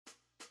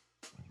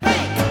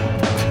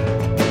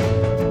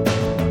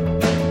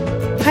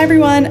Hi,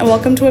 everyone, and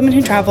welcome to Women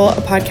Who Travel, a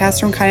podcast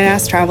from Condé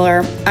Nast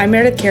Traveler. I'm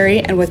Meredith Carey,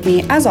 and with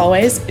me, as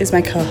always, is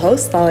my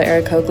co-host, Lala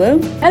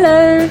Arikoglu.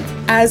 Hello.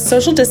 As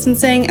social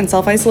distancing and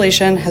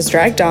self-isolation has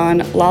dragged on,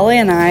 Lala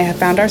and I have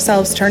found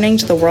ourselves turning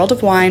to the world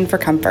of wine for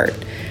comfort.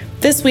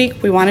 This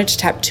week, we wanted to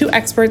tap two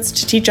experts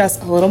to teach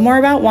us a little more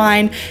about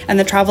wine and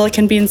the travel it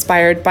can be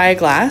inspired by a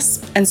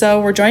glass. And so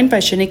we're joined by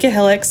Shanika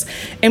Hillix,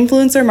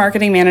 influencer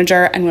marketing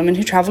manager and Women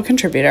Who Travel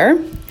contributor.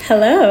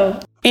 Hello.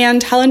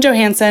 And Helen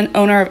Johansson,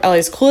 owner of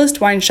LA's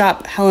coolest wine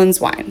shop, Helen's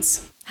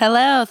Wines.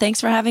 Hello,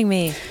 thanks for having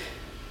me.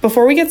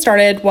 Before we get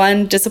started,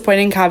 one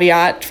disappointing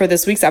caveat for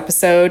this week's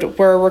episode.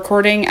 We're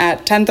recording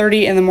at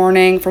 10:30 in the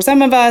morning for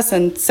some of us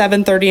and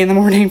 7:30 in the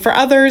morning for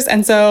others.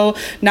 And so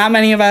not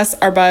many of us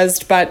are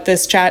buzzed, but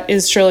this chat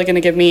is surely going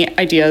to give me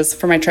ideas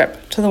for my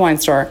trip to the wine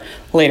store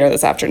later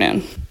this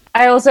afternoon.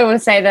 I also want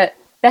to say that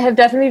there have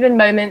definitely been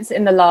moments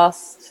in the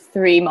last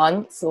 3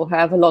 months or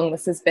however long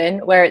this has been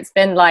where it's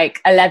been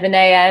like 11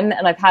 a.m.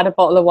 and I've had a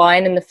bottle of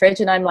wine in the fridge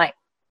and I'm like,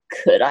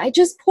 could I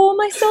just pour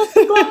myself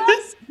a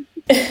glass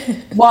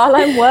while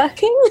I'm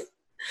working?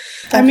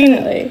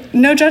 Definitely. I mean,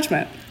 no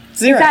judgment.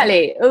 Zero.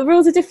 Exactly. The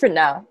rules are different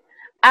now.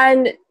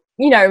 And,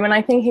 you know, when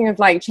I'm thinking of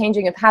like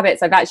changing of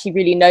habits, I've actually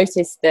really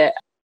noticed that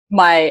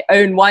my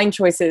own wine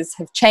choices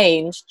have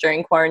changed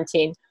during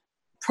quarantine.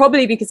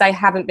 Probably because I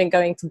haven't been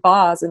going to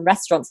bars and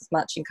restaurants as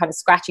much and kind of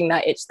scratching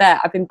that itch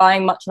there. I've been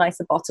buying much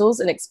nicer bottles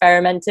and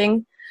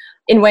experimenting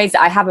in ways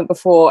that I haven't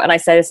before. And I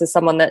say this as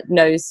someone that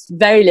knows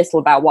very little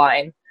about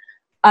wine.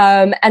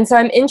 And so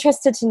I'm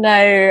interested to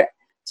know,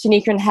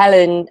 Shanika and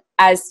Helen,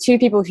 as two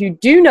people who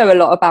do know a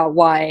lot about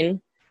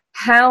wine,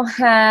 how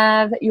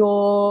have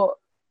your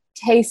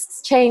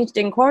tastes changed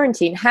in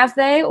quarantine? Have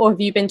they, or have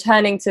you been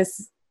turning to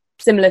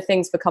similar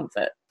things for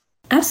comfort?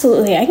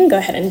 Absolutely. I can go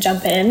ahead and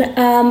jump in.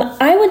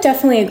 I would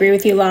definitely agree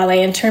with you, Lale,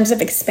 in terms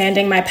of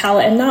expanding my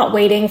palate and not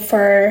waiting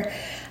for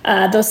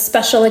those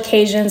special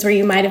occasions where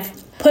you might have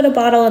put a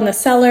bottle in the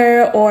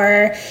cellar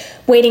or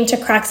waiting to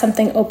crack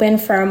something open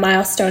for a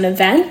milestone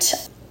event.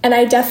 And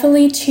I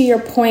definitely, to your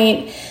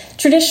point,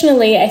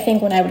 traditionally, I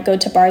think when I would go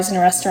to bars and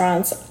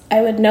restaurants,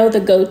 I would know the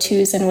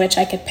go-tos in which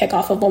I could pick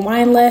off of a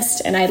wine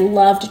list, and I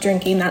loved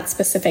drinking that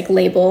specific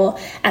label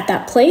at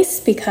that place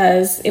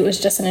because it was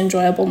just an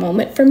enjoyable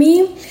moment for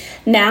me.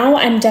 Now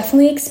I'm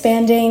definitely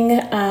expanding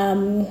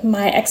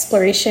my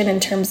exploration in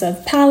terms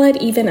of palate,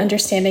 even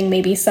understanding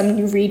maybe some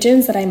new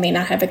regions that I may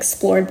not have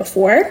explored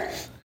before.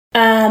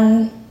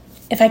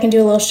 If I can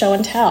do a little show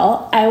and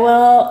tell, I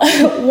will.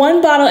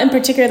 One bottle in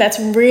particular that's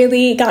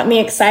really got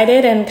me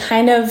excited and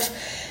kind of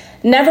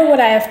never would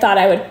I have thought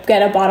I would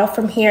get a bottle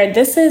from here.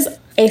 This is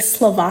a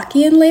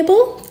Slovakian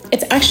label.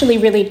 It's actually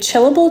really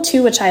chillable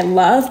too, which I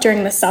love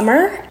during the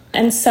summer.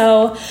 And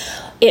so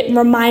it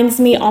reminds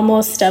me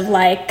almost of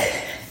like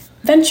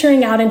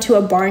venturing out into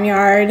a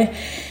barnyard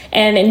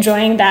and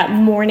enjoying that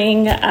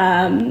morning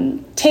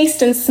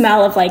taste and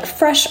smell of like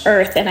fresh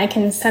earth. And I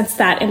can sense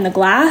that in the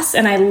glass.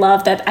 And I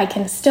love that I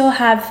can still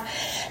have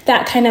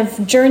that kind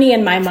of journey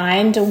in my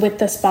mind with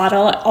this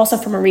bottle, also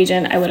from a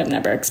region I would have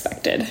never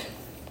expected.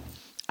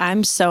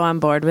 I'm so on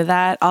board with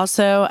that.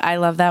 Also, I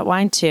love that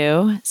wine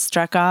too.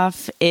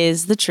 Struckoff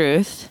is the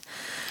truth.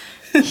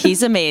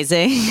 He's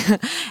amazing.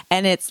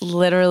 And it's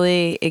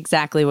literally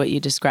exactly what you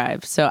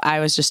described. So I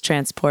was just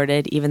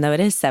transported, even though it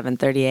is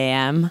 7:30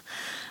 a.m.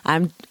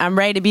 I'm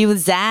ready to be with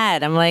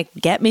Zad. I'm like,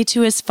 get me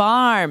to his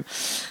farm.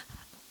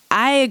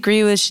 I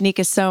agree with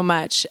Shanika so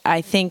much.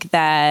 I think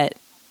that,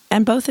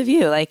 and both of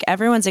you, like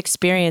everyone's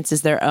experience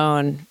is their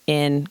own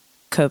in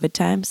COVID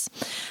times.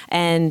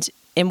 And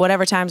in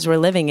whatever times we're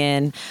living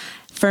in.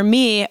 For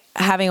me,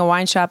 having a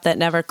wine shop that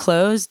never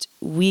closed,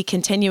 we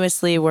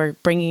continuously were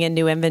bringing in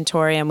new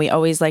inventory, and we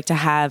always like to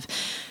have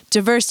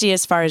diversity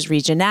as far as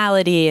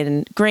regionality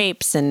and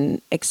grapes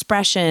and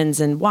expressions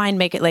and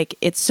winemaking. Like,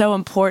 it's so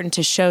important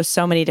to show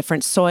so many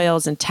different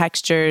soils and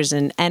textures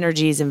and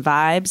energies and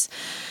vibes.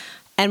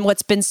 And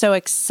what's been so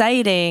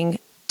exciting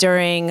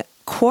during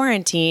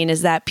quarantine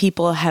is that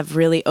people have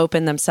really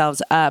opened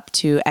themselves up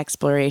to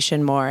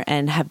exploration more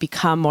and have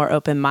become more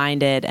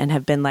open-minded and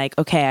have been like,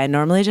 okay, I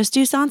normally just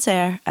do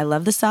Sancerre. I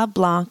love the Sauv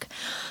Blanc,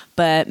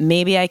 but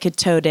maybe I could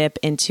toe dip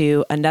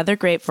into another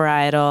grape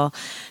varietal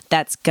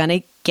that's going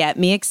to get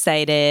me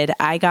excited.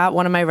 I got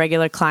one of my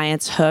regular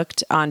clients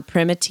hooked on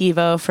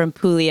Primitivo from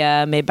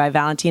Puglia, made by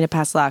Valentina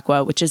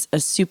Passalacqua, which is a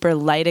super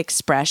light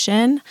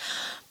expression,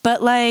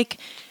 but like,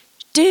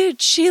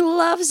 dude, she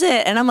loves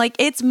it. And I'm like,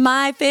 it's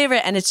my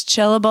favorite. And it's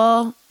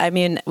chillable. I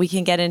mean, we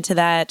can get into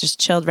that,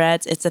 just chilled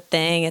reds. It's a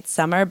thing. It's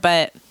summer.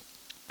 But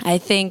I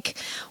think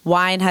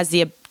wine has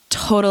the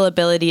total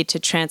ability to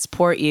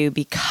transport you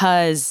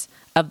because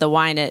of the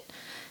wine it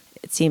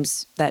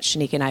seems that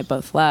Shanika and I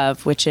both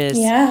love, which is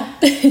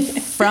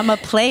from a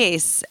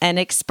place and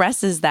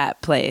expresses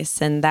that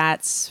place. And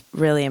that's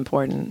really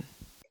important.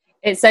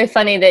 It's so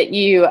funny that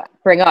you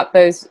bring up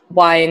those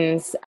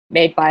wines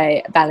made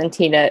by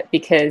Valentina,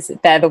 because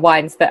they're the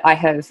wines that I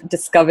have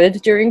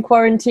discovered during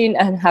quarantine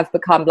and have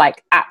become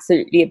like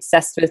absolutely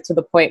obsessed with, to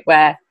the point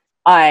where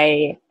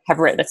I have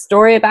written a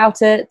story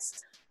about it.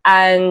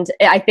 And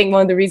I think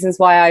one of the reasons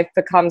why I've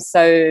become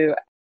so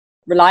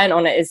reliant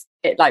on it is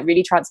it like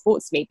really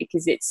transports me,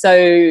 because it's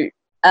so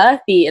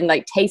earthy and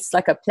like tastes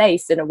like a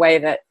place in a way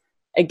that,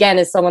 again,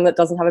 as someone that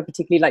doesn't have a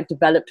particularly like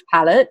developed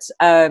palate,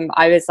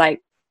 I was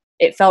like,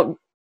 it felt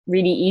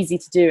really easy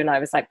to do, and I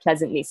was like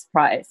pleasantly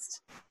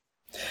surprised.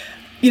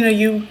 You know,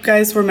 you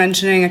guys were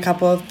mentioning a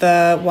couple of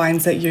the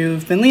wines that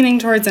you've been leaning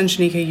towards, and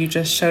Shanika, you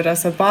just showed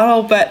us a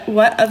bottle, but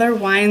what other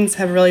wines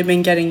have really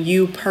been getting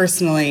you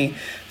personally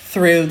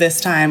through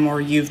this time,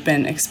 or you've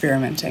been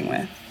experimenting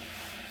with?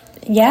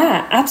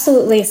 Yeah,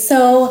 absolutely.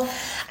 So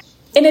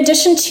in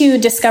addition to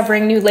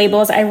discovering new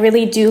labels, I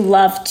really do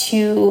love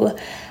to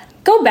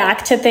go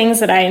back to things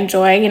that I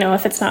enjoy. You know,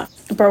 if it's not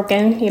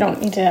broken, you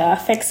don't need to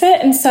fix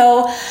it. And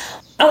so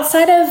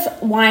outside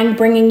of wine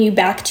bringing you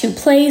back to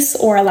place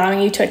or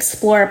allowing you to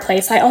explore a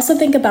place, I also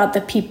think about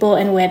the people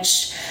in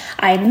which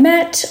I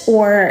met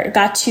or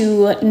got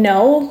to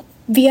know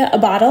via a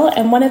bottle.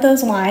 And one of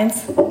those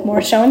wines,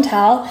 more show and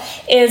tell,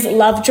 is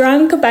Love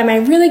Drunk by my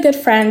really good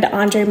friend,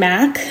 Andre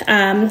Mack.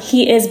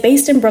 He is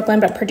based in Brooklyn,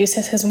 but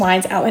produces his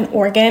wines out in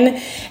Oregon.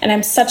 And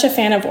I'm such a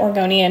fan of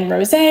Oregonian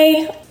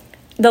rosé.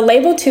 The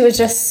label too is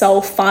just so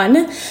fun.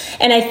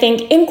 And I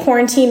think in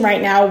quarantine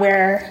right now,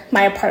 where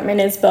my apartment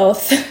is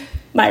both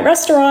my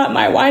restaurant,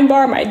 my wine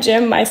bar, my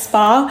gym, my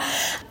spa,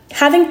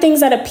 having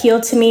things that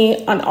appeal to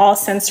me on all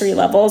sensory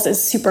levels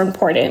is super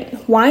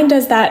important. Wine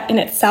does that in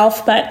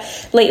itself, but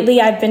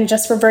lately I've been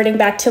just reverting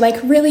back to like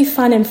really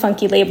fun and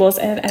funky labels,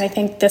 and I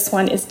think this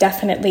one is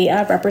definitely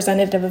a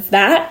representative of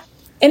that.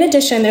 In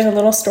addition, there's a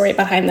little story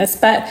behind this,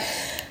 but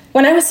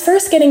when I was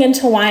first getting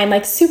into wine,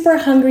 like super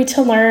hungry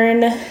to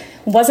learn,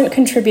 wasn't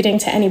contributing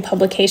to any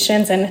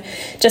publications, and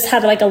just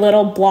had like a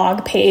little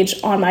blog page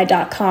on my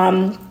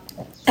 .com,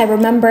 I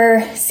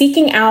remember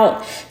seeking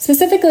out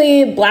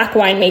specifically Black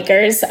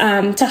winemakers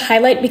to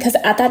highlight, because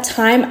at that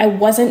time I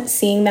wasn't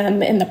seeing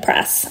them in the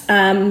press.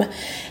 And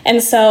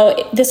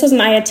so this was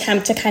my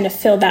attempt to kind of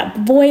fill that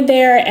void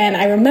there. And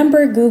I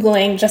remember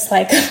Googling just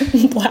like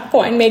Black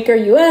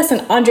winemaker US,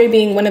 and Andre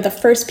being one of the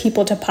first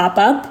people to pop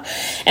up.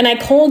 And I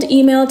cold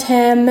emailed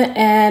him,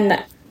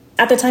 and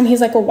at the time, he's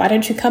like, well, why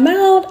don't you come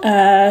out?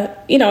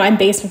 I'm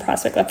based in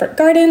Prospect Lefferts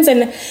Gardens,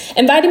 and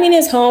invited me to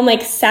his home,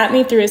 like sat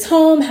me through his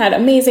home, had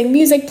amazing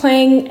music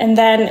playing, and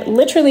then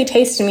literally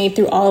tasted me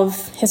through all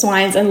of his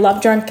wines. And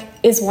Love Drunk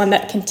is one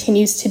that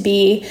continues to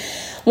be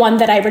one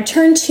that I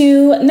return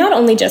to, not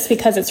only just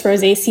because it's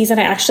rosé season.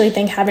 I actually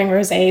think having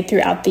rosé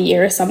throughout the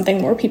year is something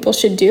more people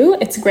should do.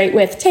 It's great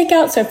with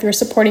takeout, so if you're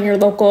supporting your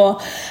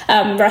local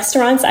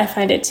restaurants, I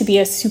find it to be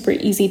a super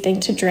easy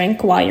thing to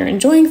drink while you're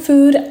enjoying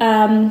food.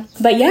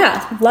 But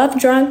yeah, Love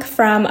Drunk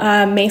from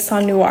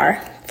Maison Noir,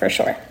 for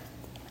sure.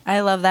 I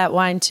love that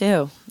wine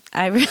too.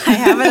 I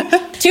have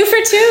it. 2 for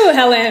 2,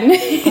 Helen.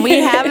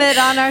 We have it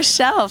on our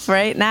shelf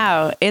right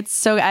now.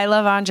 I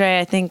love Andre.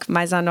 I think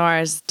Maison Noir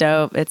is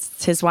dope.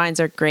 His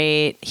wines are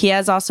great. He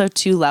has also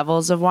 2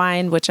 levels of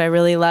wine, which I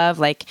really love.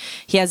 Like,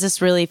 he has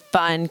this really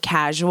fun,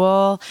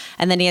 casual,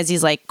 and then he has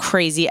these like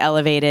crazy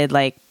elevated,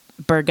 like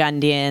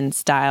Burgundian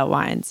style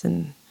wines,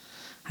 and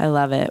I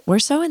love it. We're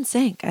so in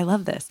sync. I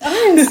love this.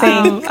 I'm in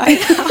sync.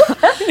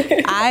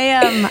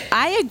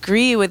 I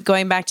agree with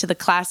going back to the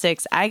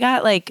classics. I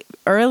got like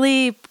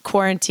early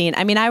quarantine.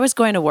 I mean, I was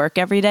going to work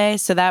every day,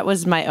 so that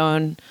was my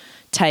own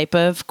type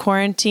of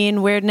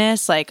quarantine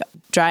weirdness, like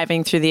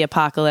driving through the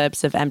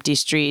apocalypse of empty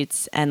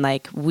streets. And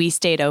like, we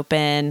stayed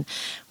open.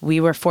 We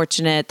were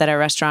fortunate that our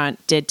restaurant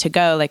did to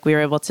go. Like, we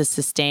were able to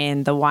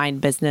sustain. The wine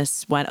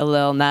business went a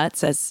little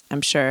nuts, as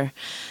I'm sure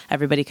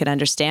everybody could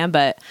understand.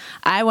 But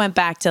I went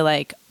back to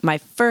like my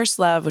first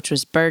love, which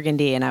was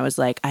Burgundy. And I was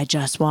like, I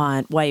just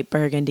want white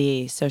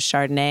Burgundy. So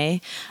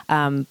Chardonnay.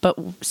 But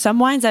some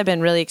wines I've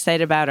been really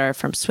excited about are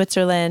from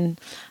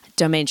Switzerland,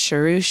 Domaine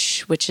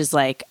Cherouche, which is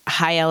like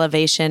high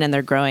elevation, and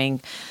they're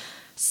growing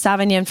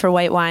Sauvignon for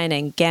white wine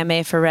and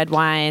Gamay for red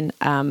wine.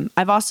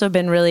 I've also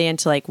been really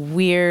into like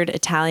weird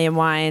Italian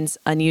wines,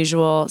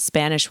 unusual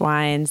Spanish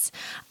wines.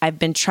 I've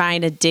been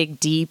trying to dig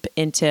deep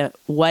into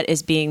what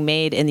is being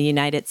made in the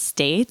United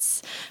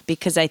States,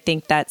 because I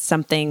think that's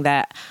something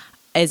that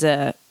is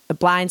a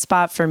blind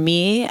spot for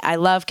me. I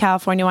love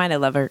California wine. I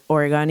love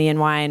Oregonian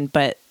wine,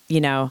 but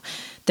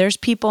there's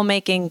people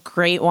making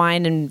great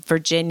wine in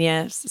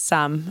Virginia.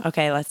 Some,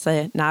 okay, let's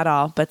say not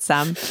all, but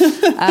some.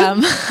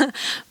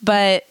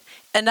 But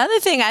another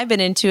thing I've been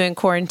into in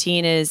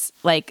quarantine is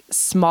like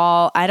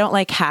small, I don't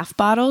like half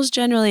bottles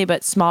generally,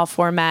 but small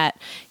format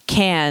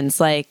cans.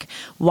 Like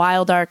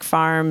Wild Ark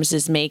Farms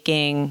is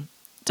making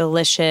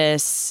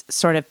delicious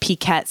sort of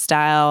piquette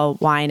style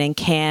wine in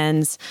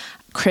cans.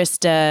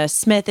 Krista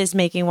Smith is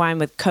making wine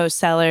with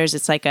co-cellars.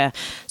 It's like a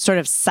sort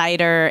of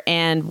cider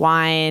and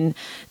wine.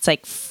 It's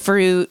like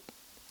fruit,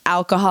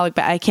 alcoholic,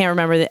 but I can't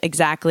remember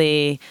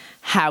exactly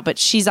how, but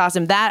she's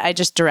awesome. That I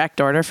just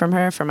direct order from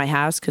her for my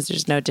house because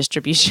there's no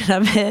distribution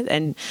of it.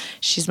 And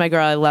she's my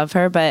girl. I love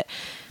her. But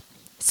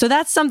so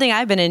that's something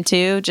I've been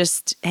into.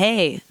 Just,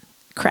 hey,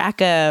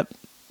 crack a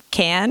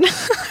can.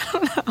 I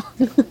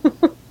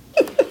don't know.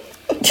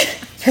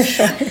 For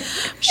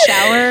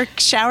sure.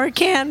 Shower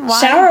can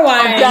wine. Shower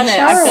wine. I've done it.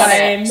 Shower I've done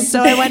wine. it.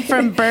 So I went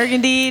from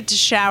Burgundy to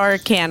shower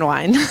can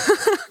wine.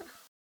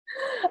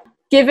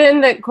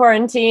 Given that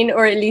quarantine,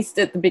 or at least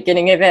at the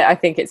beginning of it, I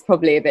think it's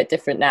probably a bit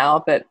different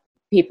now, but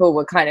people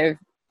were kind of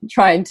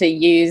trying to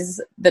use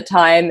the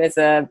time as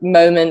a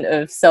moment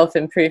of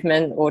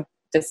self-improvement or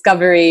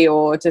discovery,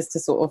 or just to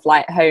sort of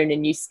like hone a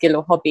new skill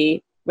or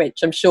hobby,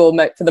 which I'm sure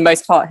for the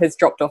most part has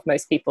dropped off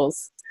most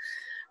people's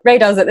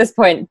radars at this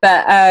point.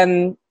 But,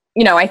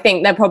 I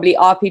think there probably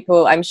are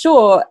people, I'm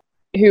sure,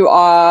 who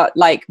are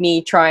like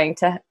me, trying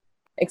to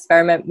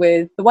experiment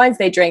with the wines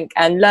they drink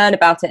and learn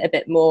about it a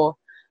bit more.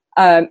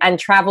 And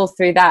travel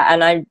through that.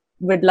 And I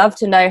would love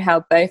to know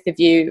how both of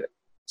you,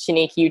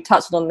 Shanique, you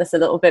touched on this a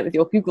little bit with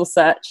your Google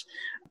search,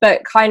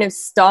 but kind of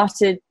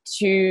started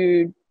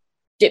to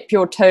dip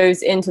your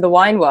toes into the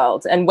wine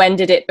world. And when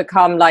did it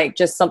become like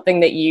just something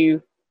that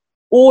you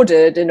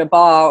ordered in a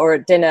bar or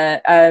at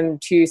dinner,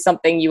 to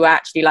something you were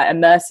actually like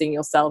immersing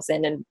yourselves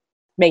in and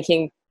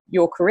making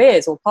your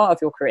careers or part of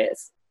your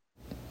careers?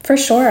 For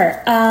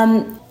sure.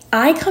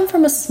 I come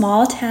from a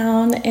small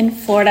town in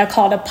Florida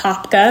called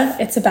Apopka.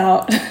 It's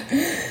about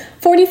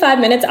 45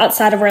 minutes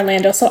outside of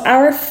Orlando. So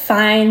our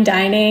fine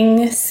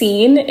dining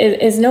scene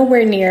is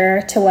nowhere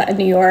near to what a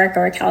New York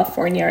or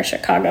California or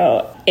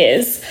Chicago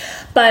is.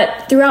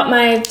 But throughout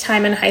my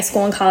time in high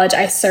school and college,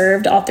 I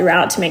served all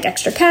throughout to make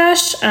extra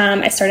cash.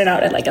 I started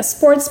out at like a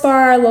sports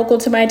bar local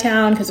to my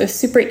town because it was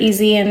super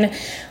easy. And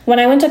when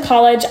I went to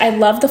college, I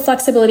loved the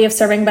flexibility of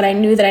serving, but I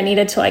knew that I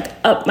needed to like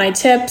up my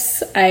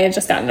tips. I had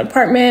just gotten an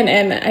apartment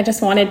and I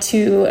just wanted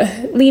to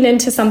lean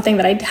into something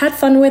that I had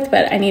fun with,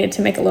 but I needed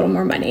to make a little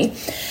more money.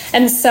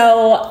 And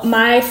so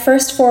my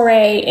first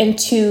foray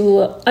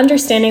into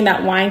understanding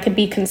that wine could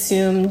be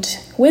consumed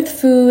with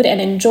food and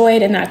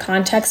enjoyed in that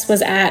context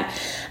was at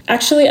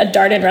actually a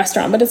Darden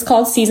restaurant, but it's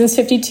called Seasons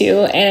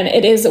 52, and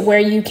it is where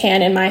you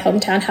can, in my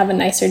hometown, have a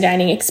nicer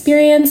dining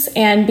experience.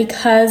 And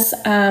because,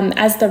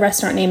 as the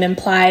restaurant name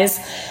implies,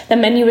 the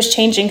menu was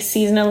changing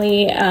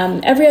seasonally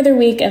every other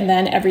week and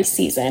then every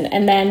season.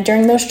 And then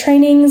during those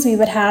trainings, we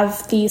would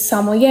have the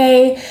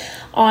sommelier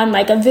on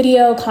like a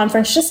video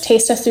conference just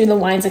taste us through the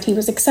wines that he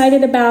was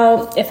excited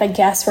about. If a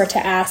guest were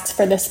to ask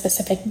for this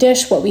specific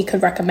dish, what we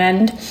could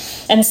recommend.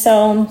 And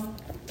so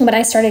when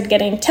I started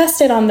getting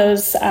tested on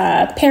those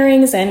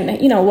pairings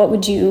and, what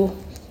would you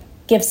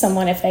give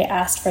someone if they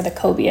asked for the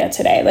cobia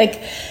today?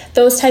 Like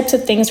those types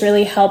of things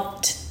really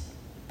helped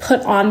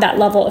put on that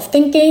level of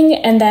thinking.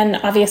 And then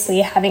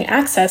obviously having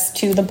access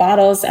to the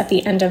bottles at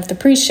the end of the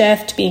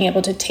pre-shift, being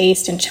able to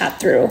taste and chat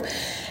through.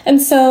 And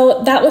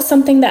so that was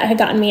something that had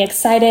gotten me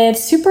excited,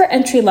 super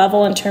entry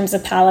level in terms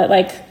of palate.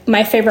 Like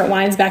my favorite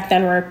wines back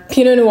then were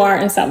Pinot Noir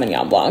and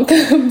Sauvignon Blanc,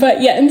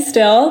 but yet and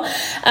still,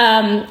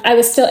 I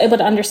was still able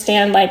to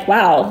understand like,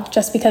 wow,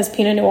 just because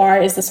Pinot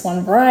Noir is this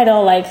one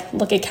varietal, like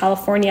look at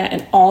California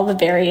and all the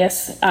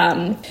various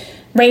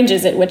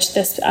ranges at which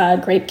this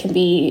grape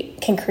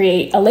can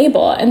create a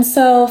label. And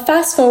so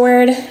fast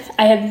forward,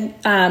 I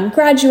had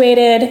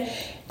graduated,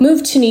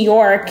 moved to New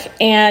York,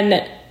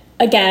 and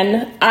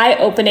again,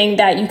 eye-opening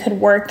that you could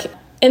work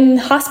in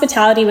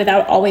hospitality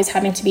without always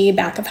having to be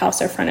back of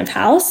house or front of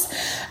house.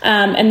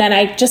 And then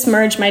I just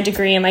merged my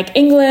degree in like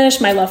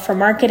English, my love for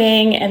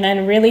marketing, and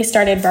then really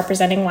started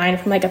representing wine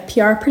from like a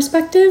PR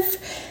perspective.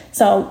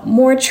 So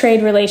more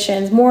trade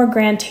relations, more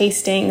grand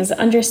tastings,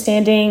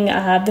 understanding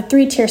the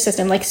 3-tier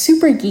system, like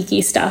super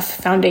geeky stuff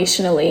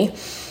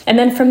foundationally. And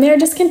then from there,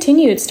 just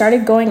continued,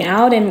 started going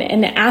out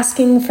and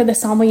asking for the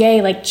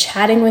sommelier, like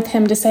chatting with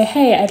him to say,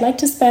 hey, I'd like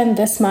to spend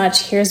this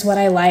much. Here's what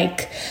I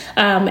like.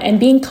 And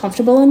being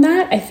comfortable in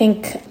that, I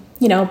think,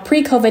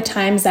 pre-COVID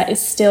times, that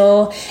is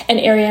still an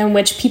area in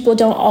which people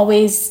don't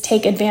always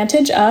take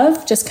advantage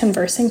of, just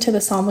conversing to the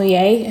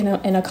sommelier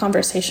in a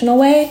conversational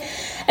way.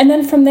 And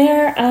then from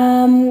there,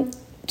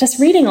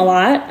 just reading a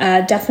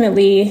lot,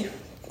 definitely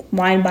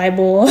wine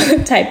Bible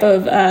type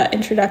of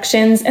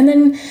introductions. And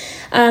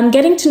then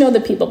getting to know the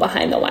people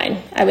behind the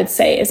wine, I would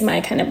say, is my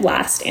kind of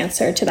last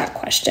answer to that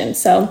question.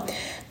 So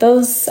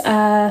those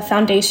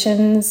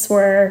foundations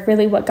were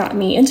really what got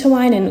me into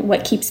wine and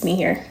what keeps me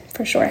here,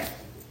 for sure.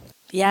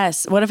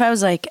 Yes. What if I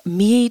was like,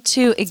 me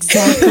too,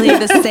 exactly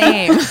the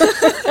same?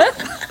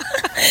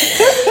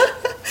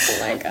 Oh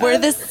my God. We're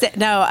the same.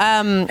 No,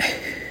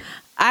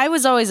 I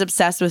was always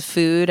obsessed with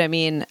food. I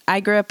mean,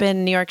 I grew up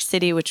in New York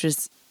City, which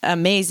was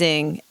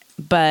amazing,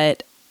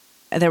 but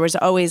there was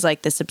always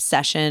like this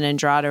obsession and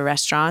draw to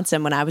restaurants.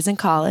 And when I was in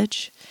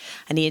college,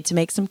 I needed to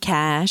make some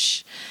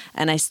cash.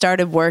 And I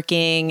started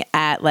working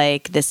at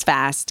like this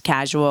fast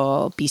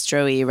casual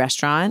bistro-y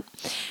restaurant.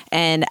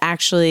 And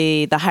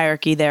actually the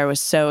hierarchy there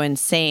was so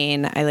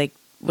insane. I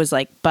was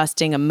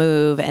busting a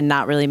move and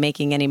not really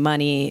making any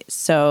money.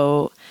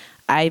 So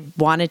I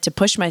wanted to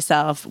push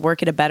myself,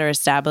 work at a better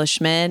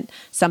establishment,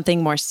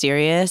 something more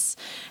serious.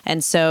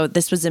 And so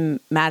this was in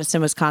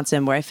Madison,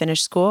 Wisconsin, where I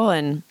finished school.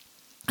 And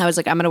I was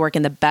like, I'm going to work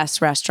in the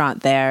best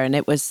restaurant there. And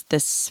it was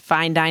this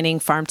fine dining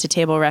farm to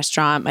table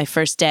restaurant. My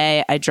first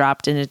day, I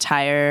dropped an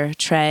entire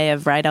tray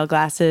of Riedel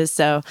glasses.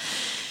 So,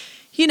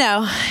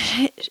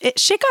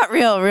 shit got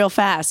real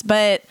fast.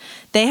 But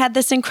they had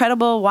this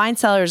incredible wine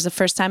cellar. It was the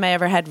first time I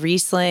ever had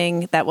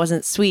Riesling that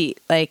wasn't sweet.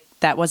 Like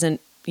that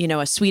wasn't,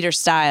 a sweeter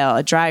style,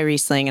 a dry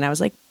Riesling. And I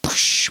was like,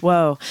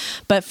 whoa.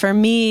 But for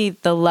me,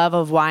 the love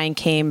of wine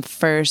came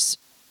first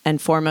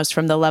and foremost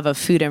from the love of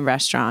food and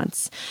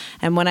restaurants.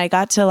 And when I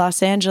got to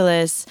Los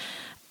Angeles,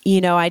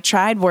 I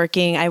tried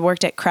working. I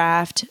worked at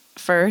Kraft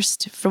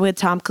first with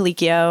Tom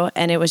Colicchio,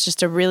 and it was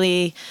just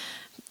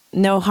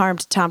no harm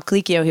to Tom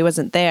Colicchio. He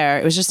wasn't there.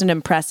 It was just an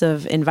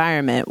impressive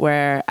environment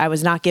where I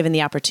was not given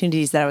the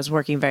opportunities that I was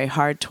working very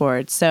hard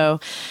towards. So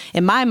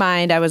in my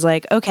mind, I was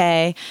like,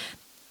 okay,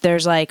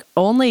 there's like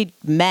only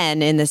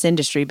men in this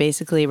industry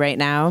basically right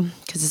now,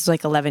 because this is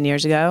like 11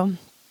 years ago.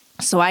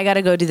 So I got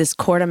to go do this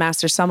cours de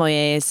master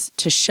sommeliers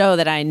to show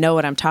that I know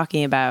what I'm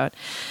talking about.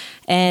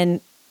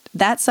 And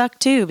that sucked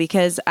too,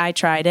 because I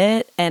tried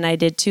it and I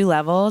did 2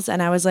 levels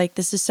and I was like,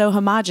 this is so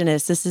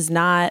homogenous. This is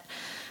not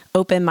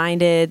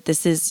open-minded.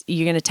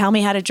 You're going to tell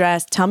me how to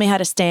dress, tell me how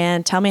to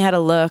stand, tell me how to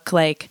look,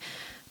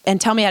 and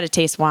tell me how to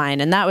taste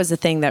wine. And that was the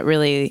thing that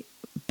really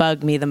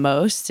bugged me the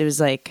most. It was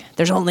like,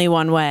 there's only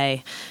one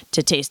way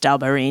to taste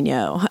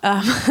Albarino.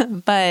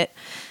 But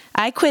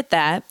I quit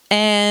that,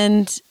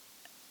 and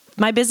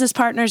my business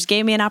partners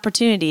gave me an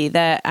opportunity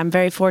that I'm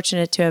very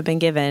fortunate to have been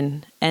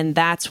given. And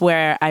that's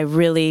where I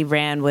really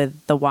ran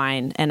with the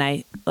wine. And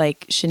I,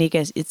 like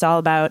Shanika, it's all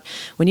about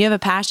when you have a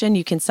passion,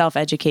 you can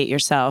self-educate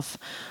yourself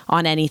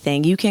on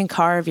anything. You can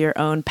carve your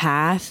own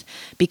path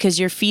because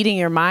you're feeding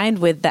your mind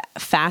with the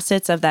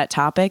facets of that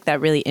topic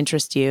that really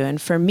interest you.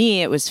 And for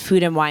me, it was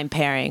food and wine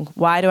pairing.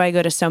 Why do I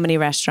go to so many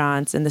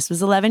restaurants? And this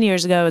was 11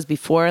 years ago. It was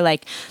before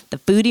like the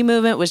foodie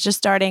movement was just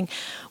starting,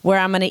 where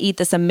I'm going to eat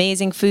this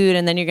amazing food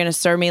and then you're going to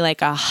serve me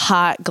like a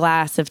hot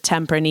glass of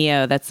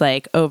Tempranillo that's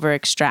like over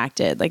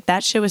extracted. Like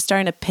that shit was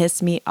starting to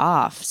piss me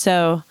off.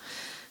 So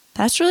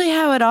that's really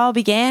how it all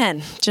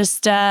began.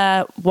 Just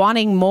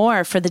wanting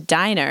more for the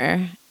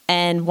diner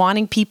and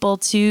wanting people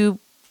to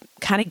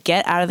kind of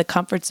get out of the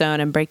comfort zone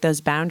and break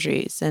those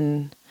boundaries.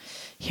 And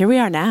here we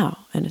are now.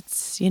 And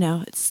it's,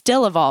 it's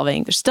still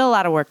evolving. There's still a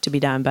lot of work to be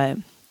done, but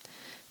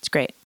it's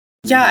great.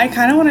 Yeah, I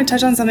kind of want to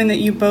touch on something that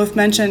you both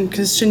mentioned,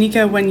 because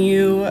Shanika, when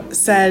you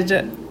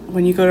said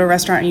when you go to a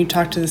restaurant and you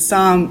talk to the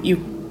som,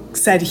 you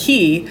said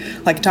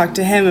talk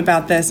to him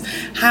about this.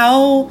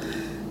 How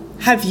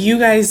have you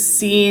guys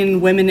seen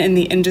women in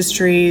the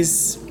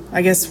industries,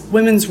 I guess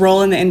women's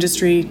role in the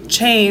industry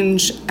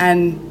change?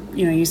 And,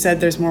 you said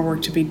there's more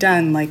work to be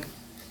done. Like,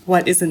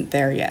 what isn't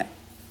there yet?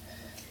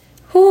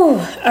 Whew,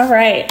 all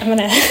right. I'm going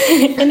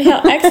to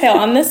inhale, exhale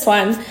on this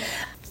one.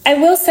 I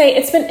will say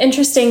it's been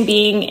interesting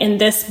being in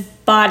this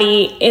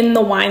body in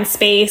the wine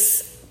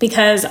space,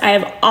 because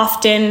I've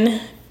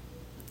often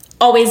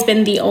always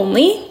been the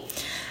only.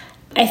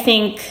 I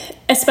think,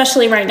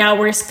 especially right now,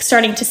 we're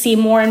starting to see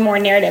more and more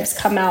narratives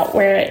come out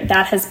where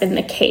that has been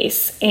the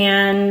case.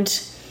 And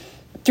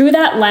through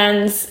that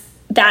lens,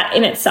 that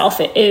in itself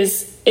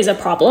is a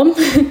problem.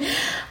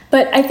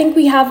 But I think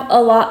we have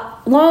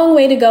long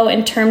way to go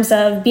in terms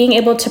of being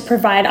able to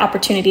provide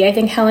opportunity. I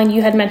think, Helen,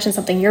 you had mentioned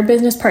something. Your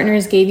business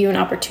partners gave you an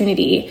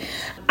opportunity.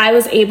 I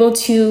was able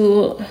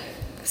to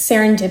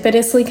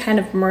serendipitously kind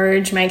of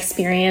merge my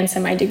experience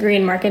and my degree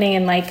in marketing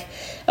and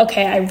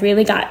okay, I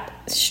really got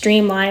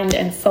streamlined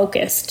and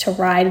focused to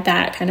ride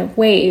that kind of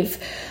wave.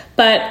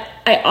 But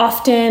I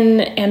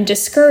often am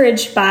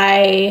discouraged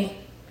by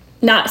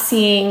not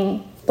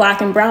seeing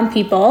Black and brown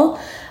people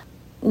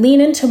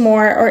lean into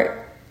more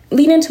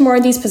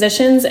of these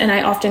positions. And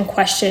I often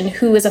question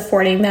who is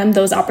affording them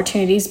those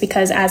opportunities,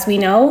 because as we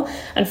know,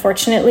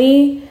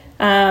 unfortunately,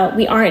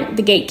 we aren't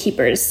the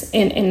gatekeepers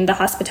in the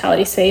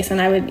hospitality space.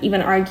 And I would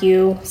even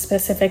argue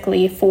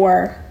specifically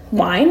for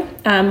wine.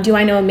 Do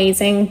I know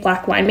amazing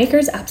Black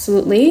winemakers?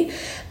 Absolutely.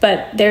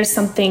 But there's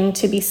something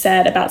to be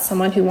said about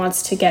someone who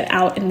wants to get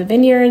out in the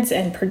vineyards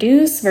and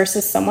produce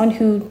versus someone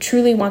who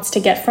truly wants to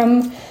get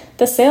from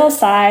the sales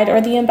side or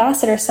the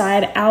ambassador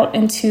side out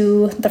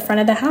into the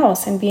front of the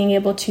house and being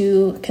able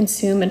to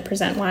consume and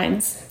present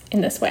wines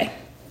in this way.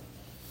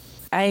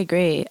 I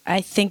agree.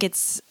 I think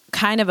it's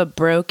kind of a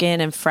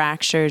broken and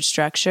fractured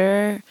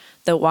structure,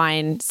 the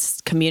wine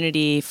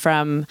community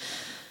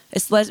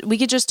we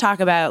could just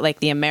talk about like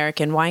the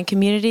American wine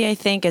community. I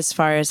think as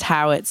far as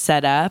how it's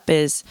set up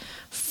is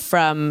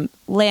from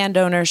land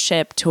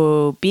ownership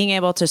to being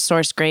able to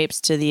source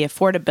grapes to the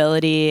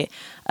affordability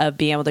of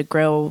being able to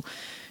grow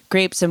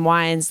grapes and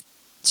wines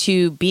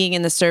to being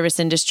in the service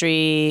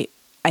industry.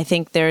 I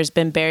think there's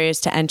been barriers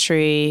to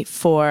entry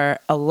for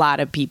a lot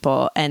of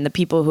people, and the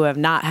people who have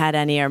not had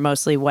any are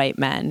mostly white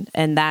men,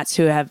 and that's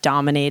who have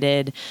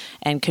dominated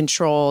and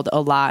controlled a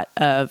lot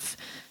of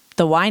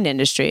the wine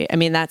industry. I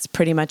mean, that's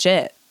pretty much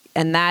it.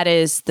 And that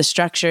is the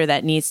structure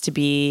that needs to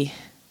be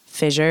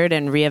fissured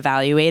and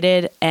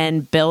reevaluated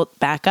and built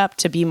back up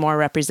to be more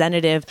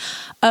representative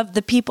of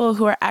the people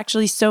who are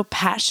actually so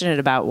passionate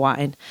about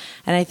wine.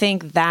 And I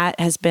think that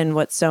has been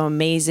what's so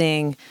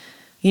amazing.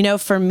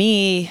 For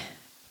me,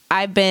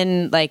 I've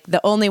been like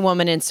the only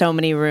woman in so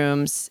many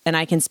rooms, and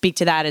I can speak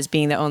to that as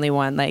being the only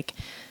one. Like,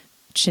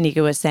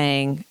 Shanika was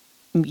saying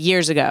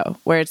years ago,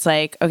 where it's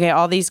like, okay,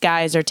 all these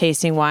guys are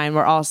tasting wine.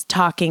 We're all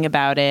talking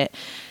about it.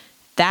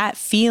 That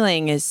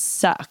feeling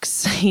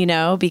sucks,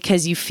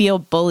 because you feel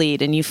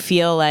bullied and you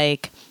feel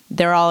like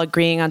they're all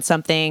agreeing on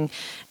something.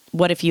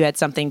 What if you had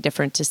something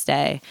different to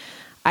say?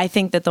 I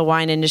think that the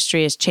wine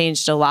industry has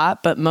changed a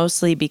lot, but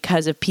mostly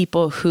because of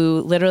people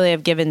who literally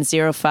have given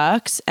zero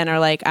fucks and are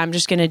like, I'm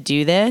just going to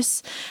do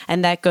this.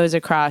 And that goes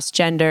across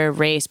gender,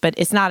 race, but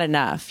it's not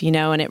enough,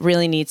 and it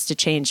really needs to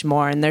change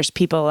more. And there's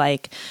people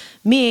like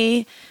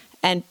me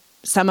and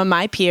some of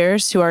my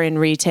peers who are in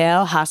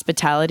retail,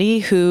 hospitality,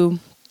 who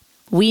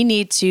we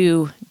need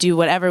to do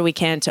whatever we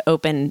can to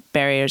open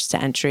barriers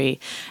to entry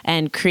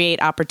and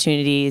create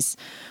opportunities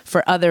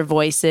for other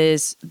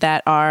voices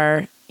that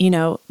are,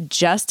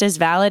 just as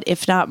valid,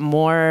 if not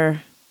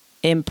more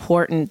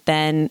important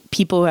than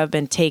people who have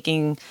been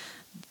taking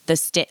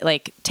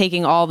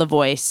taking all the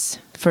voice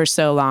for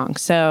so long.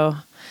 So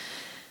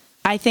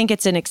I think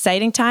it's an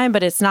exciting time,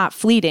 but it's not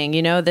fleeting.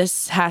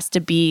 This has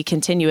to be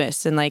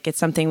continuous, and it's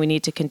something we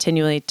need to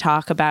continually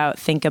talk about,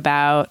 think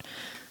about.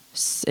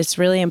 It's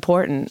really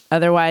important.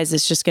 Otherwise,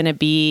 it's just going to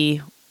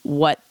be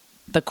what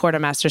the Court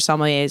of Master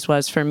Sommeliers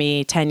was for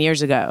me 10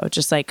 years ago,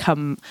 just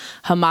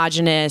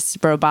homogenous,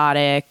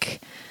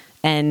 robotic,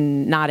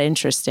 and not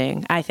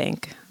interesting, I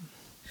think.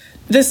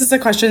 This is a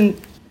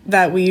question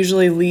that we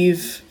usually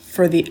leave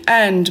for the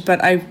end,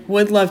 but I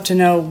would love to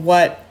know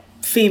what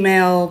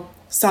female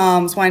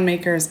somms,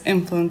 winemakers,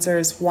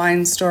 influencers,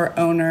 wine store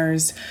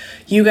owners,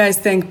 you guys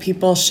think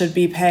people should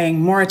be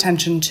paying more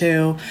attention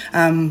to,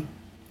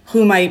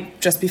 who might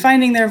just be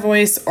finding their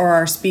voice or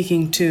are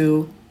speaking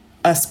to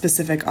a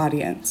specific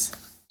audience.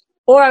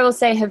 Or I will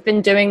say have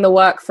been doing the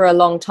work for a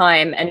long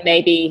time and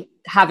maybe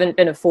haven't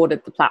been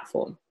afforded the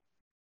platform.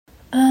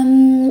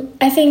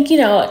 I think,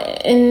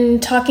 in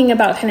talking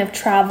about kind of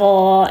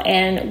travel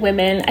and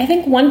women, I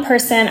think one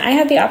person, I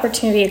had the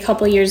opportunity a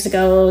couple of years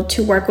ago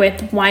to work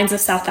with Wines of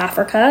South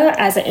Africa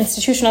as an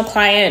institutional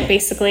client.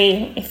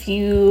 Basically, if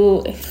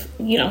you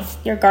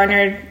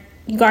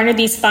garner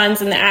these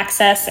funds and the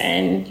access,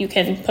 and you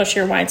can push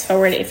your wines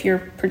forward if you're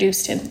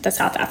produced in the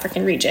South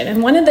African region.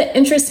 And one of the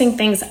interesting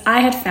things I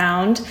had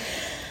found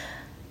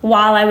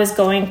while I was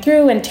going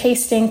through and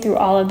tasting through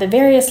all of the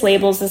various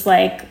labels is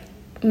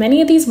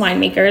many of these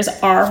winemakers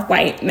are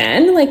white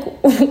men.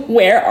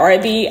 Where are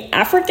the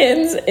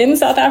Africans in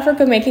South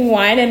Africa making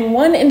wine? And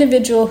one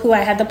individual who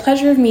I had the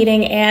pleasure of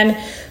meeting and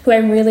who I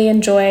really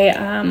enjoy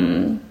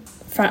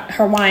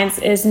her wines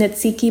is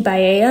Ntsiki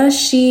Baiya.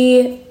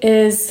 She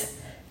is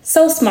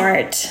so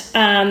smart,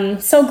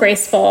 so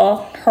graceful.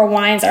 Her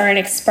wines are an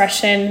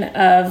expression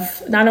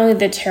of not only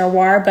the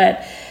terroir,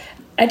 but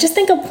I just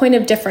think a point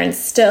of difference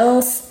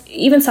still,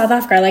 even South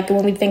Africa,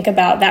 when we think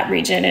about that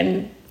region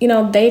and,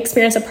 they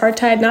experienced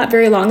apartheid not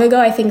very long ago.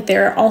 I think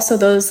there are also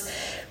those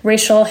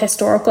racial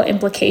historical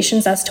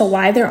implications as to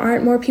why there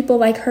aren't more people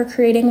like her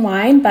creating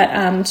wine.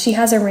 But she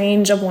has a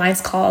range of wines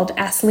called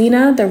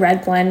Aslina. The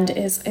red blend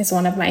is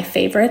one of my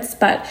favorites,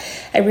 but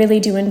I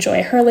really do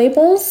enjoy her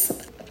labels.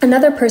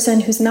 Another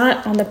person who's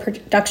not on the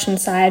production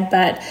side,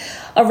 but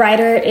a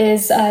writer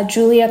is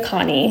Julia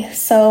Connie.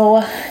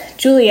 So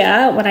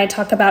Julia, when I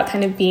talk about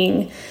kind of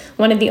being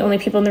one of the only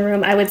people in the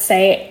room, I would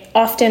say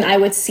often I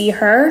would see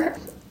her,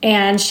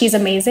 and she's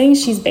amazing.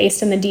 She's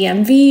based in the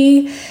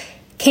DMV,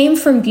 came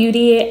from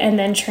beauty and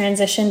then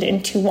transitioned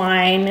into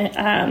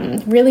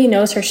wine, really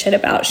knows her shit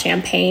about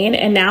champagne,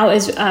 and now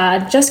is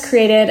just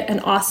created an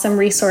awesome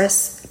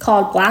resource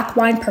called Black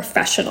Wine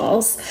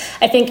Professionals.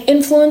 I think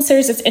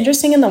influencers, it's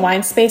interesting in the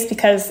wine space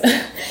because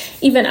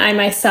even I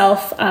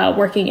myself,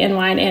 working in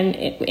wine and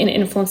in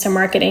influencer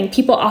marketing,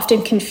 people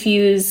often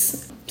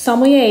confuse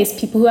sommeliers,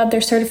 people who have their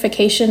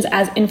certifications,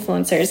 as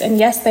influencers. And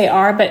yes, they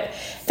are, but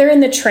they're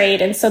in the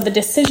trade. And so the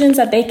decisions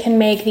that they can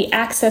make, the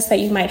access that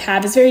you might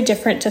have is very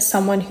different to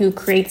someone who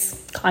creates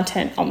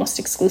content almost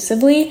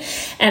exclusively.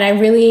 And I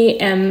really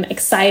am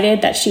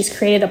excited that she's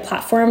created a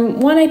platform,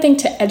 one, I think,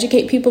 to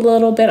educate people a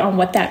little bit on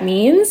what that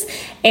means,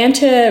 and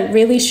to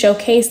really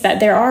showcase that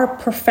there are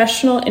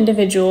professional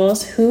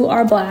individuals who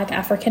are Black,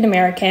 African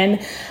American,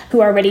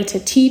 who are ready to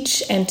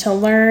teach and to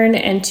learn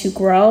and to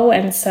grow.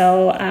 And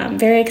so I'm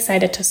very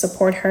excited to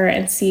support her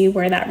and see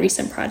where that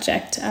recent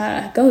project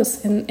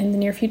goes in the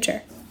near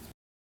future.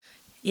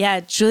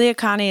 Yeah, Julia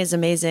Connie is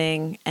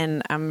amazing,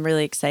 and I'm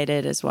really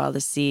excited as well to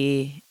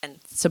see and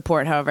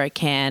support however I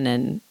can,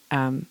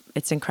 and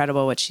it's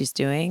incredible what she's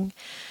doing.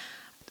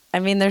 I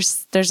mean,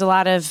 there's a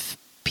lot of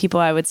people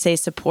I would say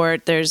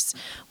support. There's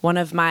one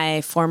of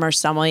my former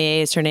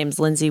sommeliers, her name's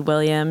Lindsay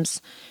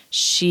Williams.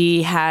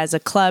 She has a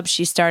club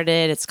she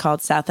started. It's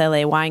called South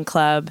LA Wine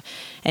Club,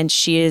 and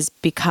she has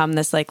become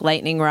this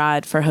lightning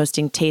rod for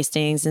hosting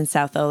tastings in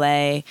South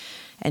LA.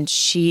 And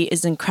she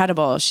is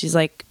incredible. She's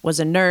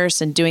was a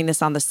nurse and doing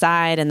this on the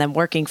side and then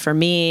working for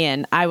me.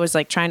 And I was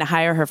trying to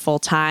hire her full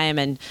time.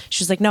 And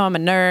she was like, no, I'm a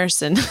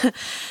nurse. And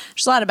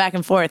there's a lot of back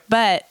and forth.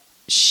 But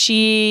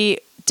she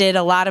did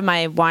a lot of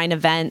my wine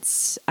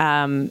events.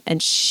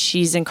 And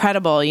she's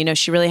incredible.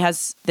 She really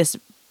has this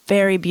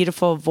very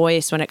beautiful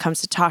voice when it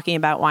comes to talking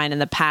about wine, and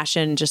the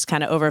passion just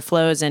kind of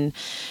overflows. And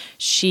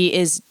she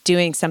is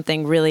doing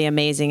something really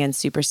amazing and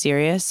super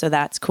serious. So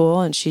that's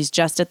cool. And she's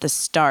just at the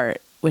start,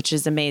 which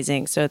is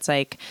amazing. So it's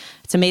like,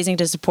 it's amazing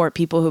to support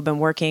people who've been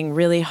working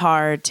really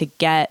hard to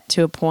get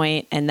to a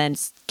point and then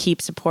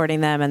keep supporting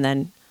them. And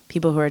then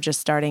people who are just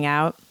starting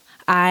out.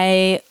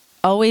 I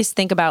always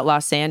think about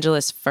Los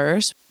Angeles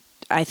first.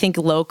 I think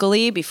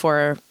locally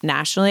before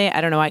nationally.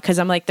 I don't know why, because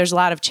I'm like, there's a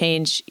lot of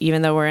change,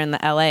 even though we're in the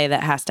LA,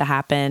 that has to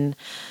happen.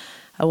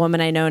 A woman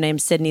I know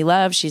named Sydney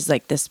Love, she's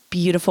like this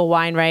beautiful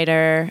wine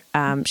writer.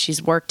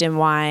 She's worked in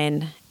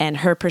wine, and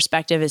her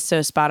perspective is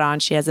so spot on.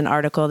 She has an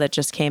article that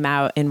just came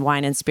out in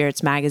Wine and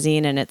Spirits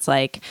magazine, and it's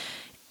like,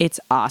 it's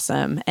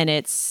awesome. And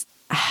it's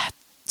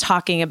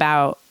talking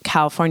about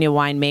California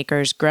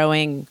winemakers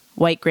growing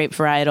white grape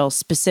varietals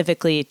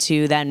specifically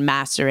to then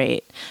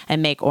macerate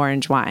and make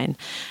orange wine.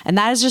 And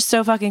that is just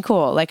so fucking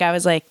cool. Like, I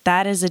was like,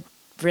 that is a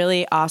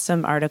really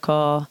awesome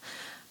article.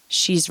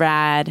 She's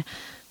rad.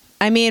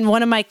 I mean,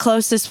 one of my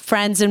closest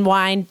friends in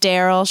wine,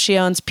 Daryl, she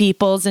owns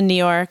Peoples in New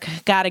York.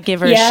 Got to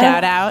give her a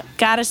shout out.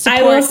 Got to support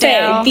I will say,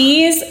 Daryl.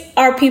 these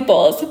are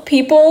Peoples.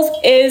 Peoples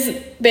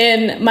is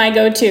been my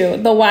go-to.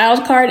 The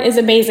wild card is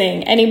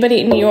amazing.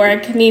 Anybody in New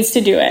York needs to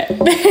do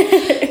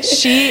it.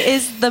 She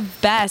is the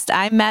best.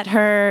 I met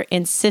her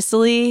in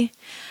Sicily.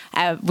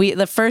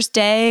 The first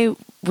day,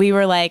 we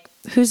were like,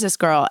 who's this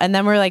girl? And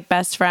then we're like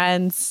best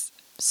friends.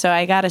 So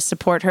I got to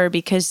support her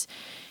because,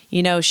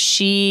 you know,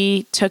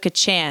 she took a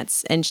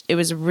chance, and it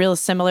was a real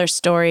similar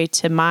story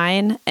to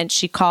mine. And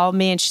she called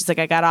me and she's like,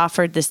 I got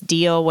offered this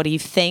deal. What do you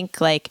think?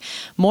 Like,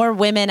 more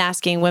women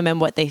asking women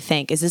what they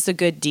think. Is this a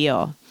good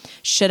deal?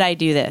 Should I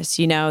do this?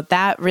 You know,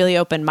 that really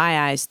opened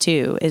my eyes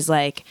too, is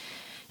like,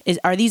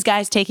 are these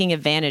guys taking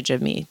advantage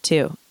of me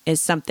too?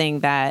 Is something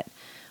that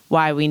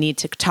why we need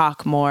to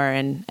talk more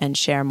and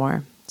share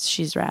more.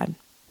 She's rad.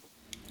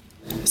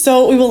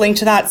 So we will link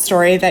to that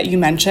story that you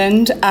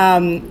mentioned.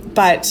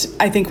 But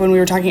I think when we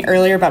were talking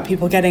earlier about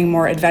people getting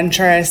more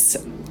adventurous,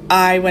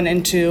 I went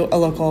into a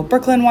local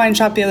Brooklyn wine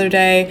shop the other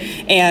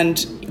day, and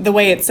the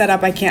way it's set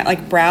up, I can't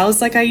like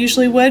browse like I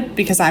usually would,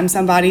 because I'm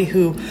somebody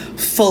who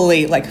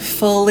fully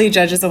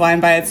judges a wine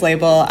by its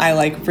label. I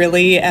like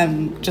really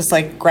am just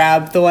like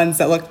grab the ones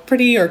that look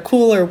pretty or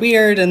cool or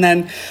weird and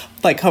then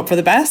like hope for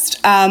the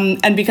best.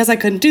 And because I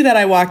couldn't do that,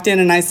 I walked in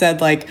and I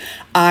said like,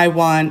 I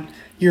want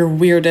your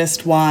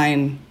weirdest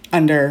wine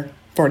under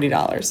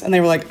 $40. And they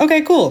were like,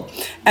 okay, cool.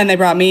 And they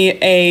brought me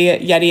a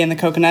Yeti and the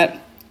coconut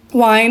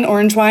wine,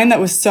 orange wine,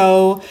 that was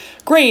so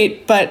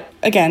great. But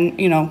again,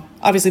 you know,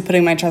 obviously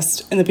putting my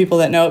trust in the people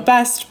that know it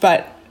best,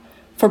 but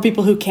for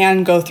people who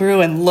can go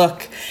through and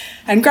look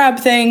and grab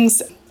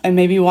things and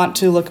maybe want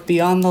to look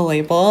beyond the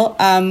label,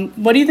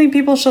 what do you think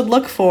people should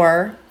look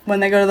for when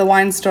they go to the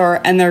wine store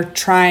and they're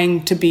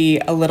trying to be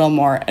a little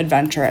more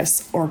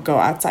adventurous or go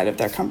outside of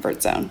their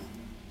comfort zone?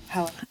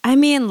 I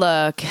mean,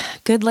 look,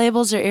 good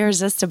labels are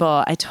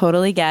irresistible. I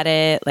totally get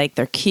it. Like,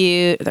 they're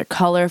cute, they're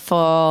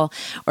colorful,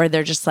 or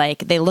they're just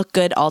like, they look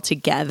good all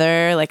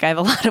together. Like, I have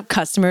a lot of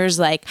customers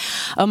like,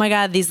 oh my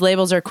God, these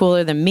labels are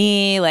cooler than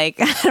me.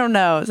 Like, I don't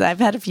know. So I've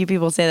had a few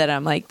people say that.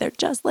 I'm like, they're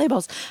just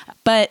labels.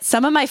 But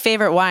some of my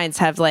favorite wines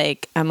have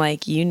like, I'm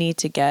like, you need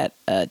to get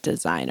a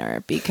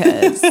designer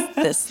because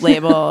this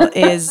label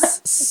is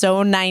so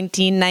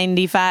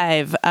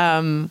 1995.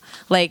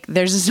 Like,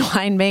 there's this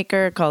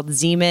winemaker called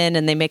Zeman,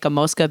 and they make a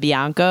Mosca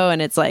Bianco,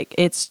 and it's like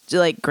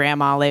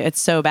grandma.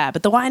 It's so bad,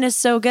 but the wine is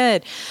so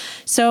good.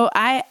 So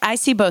I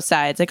see both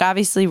sides. Like,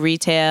 obviously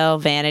retail,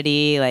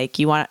 vanity, like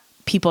you want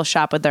people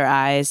shop with their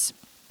eyes.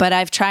 But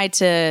I've tried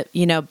to,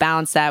 you know,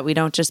 balance that. We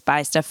don't just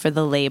buy stuff for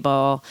the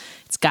label.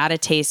 It's got to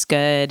taste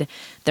good.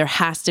 There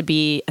has to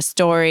be a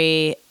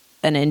story,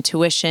 an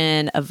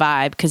intuition, a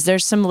vibe, because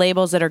there's some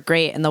labels that are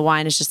great and the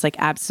wine is just like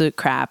absolute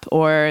crap,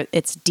 or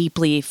it's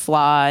deeply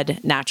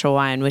flawed natural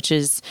wine, which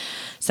is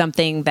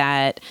something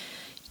that,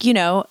 you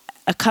know,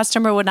 a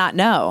customer would not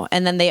know.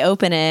 And then they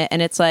open it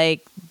and it's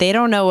like, they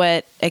don't know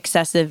what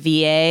excessive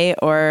VA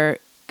or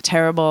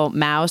terrible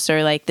mouse,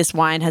 or like this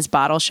wine has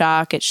bottle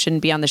shock, it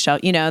shouldn't be on the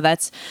shelf. You know,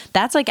 that's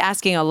like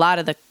asking a lot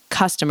of the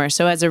customer.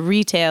 So as a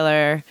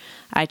retailer,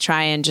 I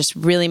try and just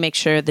really make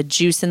sure the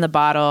juice in the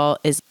bottle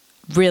is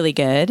really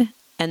good.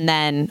 And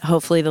then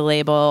hopefully the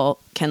label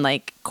can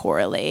like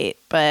correlate,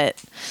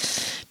 but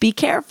be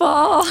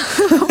careful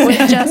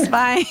with just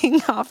buying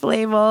off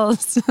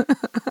labels,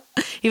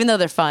 even though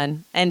they're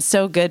fun and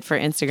so good for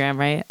Instagram,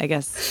 right? I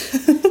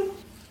guess.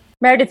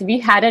 Meredith, have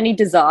you had any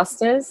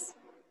disasters?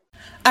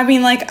 I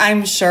mean, like,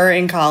 I'm sure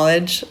in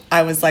college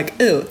I was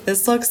like, ooh,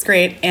 this looks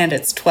great, and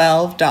it's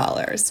 $12.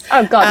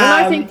 Oh, God. When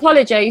I was in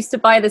college, I used to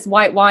buy this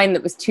white wine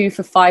that was 2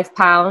 for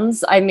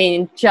 £5. I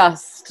mean,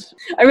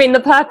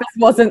 the purpose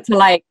wasn't to,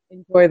 like,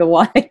 enjoy the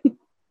wine.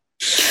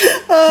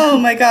 Oh,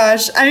 my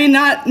gosh. I mean,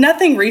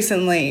 nothing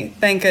recently,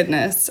 thank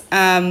goodness.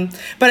 But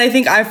I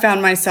think I've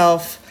found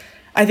myself,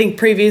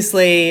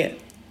 previously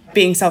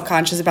being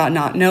self-conscious about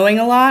not knowing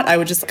a lot. I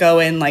would just go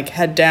in, like,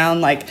 head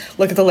down, like,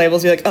 look at the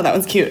labels, be like, oh, that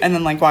one's cute, and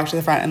then, like, walk to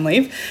the front and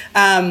leave.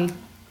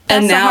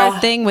 That's the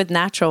hard thing with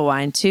natural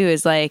wine too,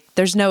 is like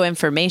there's no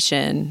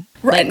information.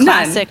 Right, like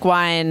classic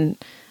wine,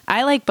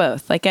 I like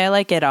both. Like I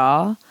like it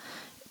all,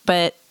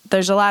 but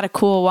there's a lot of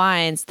cool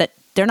wines that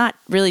they're not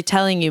really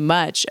telling you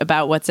much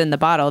about what's in the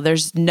bottle.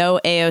 There's no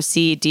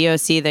AOC,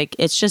 DOC, like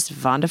it's just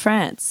Vin de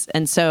France.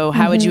 And so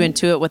how would you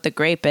intuit what the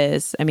grape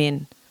is? I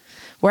mean,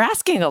 we're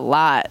asking a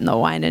lot in the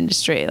wine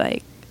industry.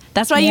 Like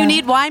that's why you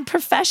need wine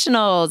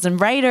professionals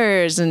and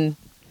writers and.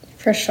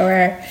 For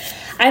sure.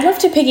 I'd love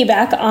to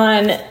piggyback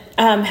on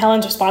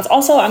Helen's response.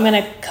 Also, I'm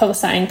going to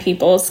co-sign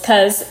people's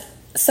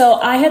so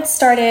I had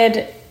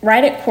started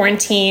right at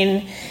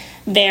quarantine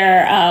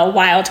their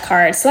wild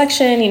card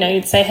selection. You know,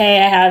 you'd say, hey,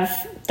 I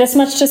have this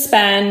much to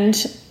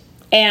spend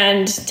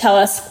and tell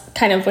us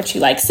kind of what you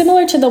like,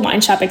 similar to the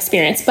wine shop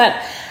experience. But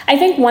I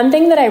think one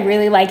thing that I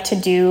really like to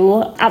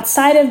do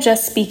outside of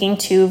just speaking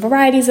to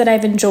varieties that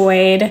I've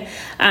enjoyed,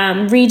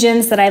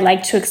 regions that I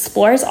like to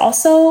explore is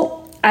also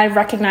I've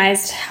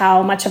recognized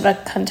how much of a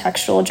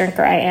contextual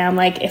drinker I am.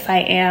 Like if I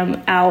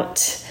am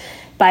out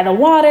by the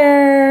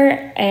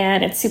water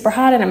and it's super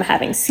hot and I'm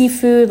having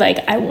seafood,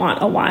 like I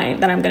want a wine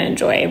that I'm going to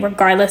enjoy,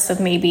 regardless of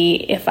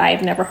maybe if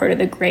I've never heard of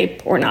the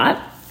grape or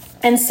not.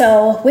 And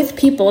so with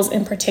Peoples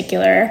in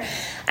particular,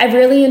 I've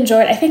really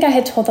enjoyed, I think I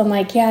had told them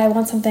like, yeah, I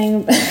want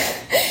something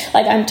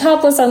like I'm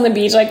topless on the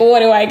beach. Like, what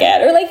do I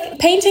get? Or like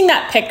painting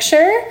that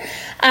picture.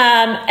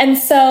 And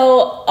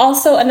so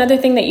also another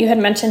thing that you had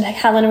mentioned,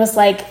 Helen, was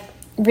like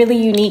really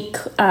unique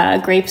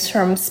grapes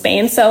from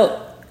Spain.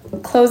 So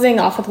closing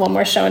off with one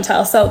more show and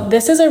tell. So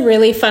this is a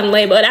really fun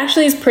label. It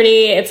actually is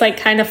pretty, it's like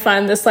kind of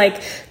fun. This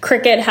like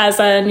cricket has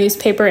a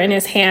newspaper in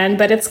his hand,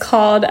 but it's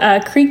called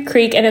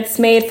Creek, and it's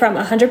made from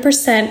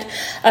 100%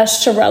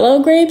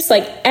 Xarel·lo grapes,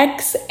 like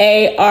XAREL.LO.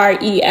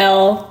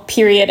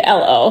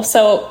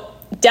 So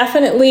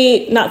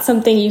definitely not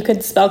something you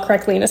could spell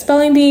correctly in a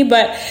spelling bee,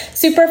 but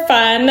super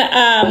fun,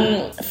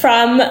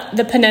 from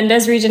the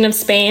Penedès region of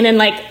Spain. And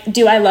like,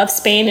 do I love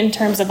Spain in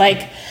terms of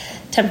like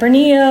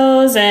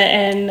Tempranillos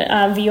and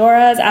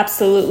Vioras?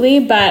 Absolutely.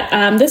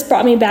 But this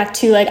brought me back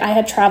to like, I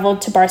had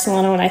traveled to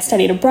Barcelona when I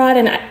studied abroad,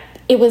 and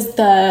it was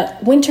the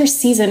winter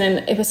season,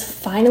 and it was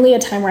finally a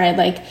time where I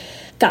like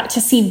got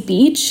to see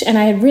beach, and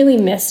I had really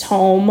missed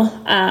home.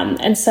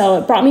 And so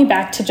it brought me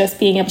back to just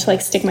being able to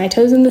like stick my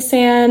toes in the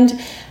sand,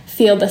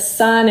 feel the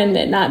sun, and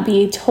it not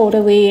be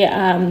totally,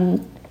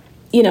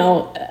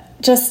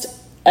 just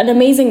an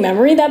amazing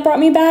memory that brought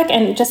me back.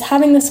 And just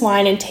having this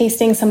wine and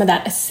tasting some of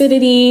that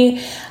acidity,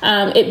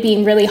 it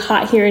being really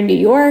hot here in New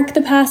York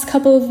the past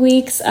couple of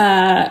weeks,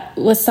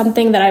 was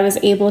something that I was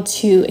able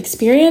to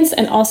experience,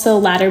 and also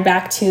ladder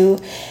back to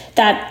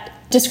that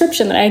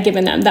description that I had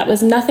given them. That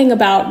was nothing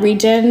about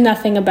region,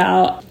 nothing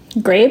about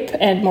grape,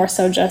 and more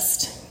so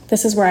just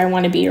this is where I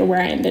want to be or where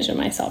I envision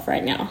myself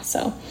right now.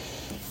 So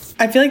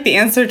I feel like the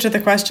answer to the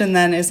question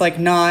then is like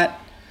not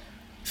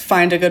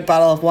find a good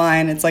bottle of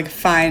wine. It's like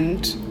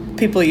find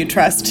people you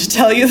trust to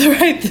tell you the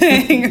right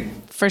thing.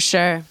 For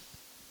sure.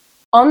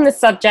 On the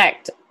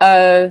subject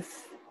of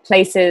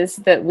places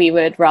that we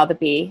would rather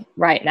be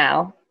right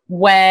now,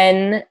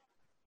 when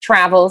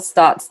travel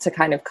starts to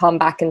kind of come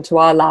back into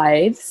our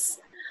lives,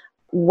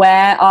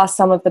 where are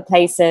some of the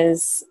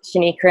places,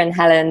 Shanika and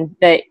Helen,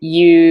 that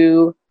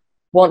you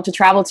want to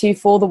travel to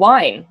for the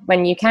wine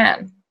when you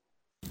can?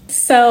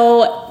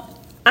 So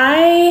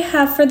I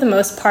have, for the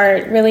most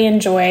part, really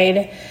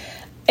enjoyed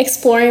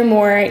exploring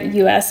more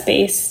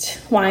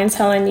US-based wines.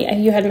 Helen,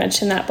 you had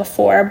mentioned that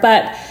before,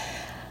 but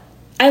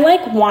I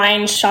like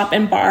wine shop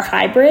and bar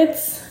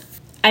hybrids.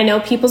 I know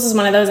Peoples is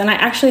one of those, and I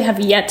actually have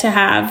yet to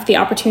have the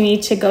opportunity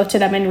to go to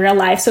them in real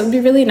life, so it would be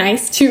really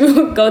nice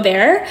to go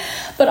there.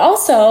 But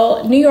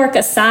also, New York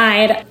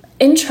aside,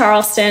 in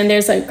Charleston,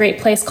 there's a great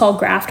place called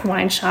Graft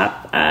Wine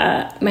Shop.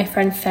 My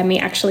friend Femi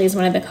actually is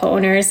one of the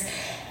co-owners.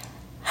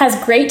 Has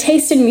great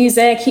taste in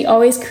music. He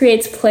always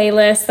creates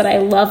playlists that I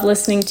love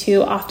listening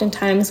to,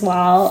 oftentimes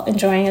while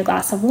enjoying a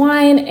glass of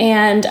wine.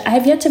 And I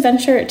have yet to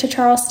venture to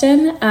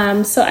Charleston,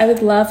 so I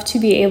would love to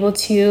be able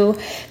to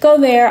go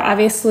there,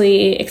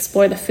 obviously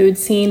explore the food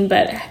scene,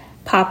 but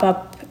pop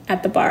up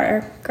at the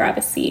bar, grab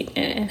a seat,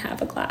 and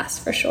have a glass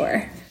for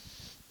sure.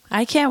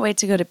 I can't wait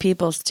to go to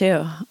Peoples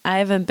too. I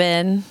haven't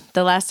been.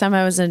 The last time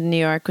I was in New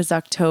York was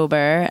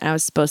October, and I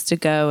was supposed to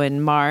go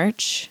in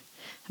March.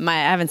 I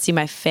haven't seen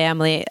my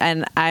family,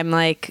 and I'm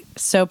like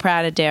so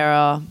proud of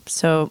Daryl.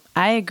 So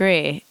I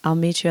agree. I'll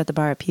meet you at the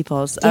bar at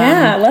Peoples.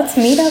 Yeah, let's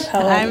meet up,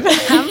 Helen.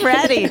 I'm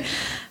ready.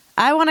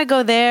 I want to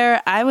go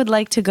there. I would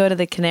like to go to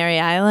the Canary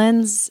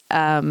Islands.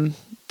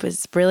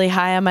 It's really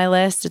high on my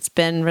list. It's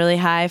been really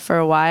high for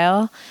a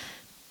while.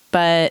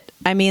 But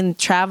I mean,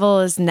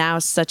 travel is now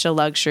such a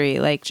luxury.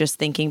 Like just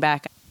thinking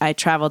back, I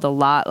traveled a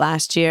lot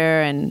last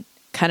year, and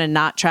kind of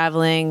not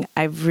traveling,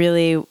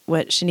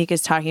 what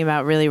Shanika's talking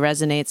about really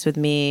resonates with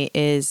me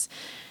is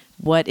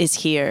what is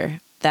here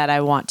that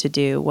I want to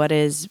do? What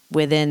is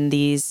within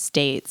these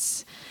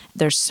states?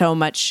 There's so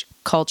much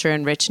culture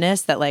and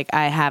richness that like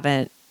I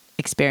haven't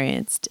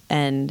experienced,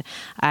 and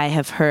I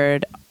have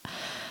heard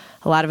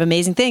a lot of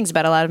amazing things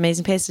about a lot of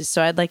amazing places.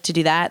 So I'd like to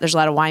do that. There's a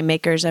lot of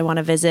winemakers I want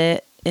to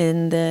visit.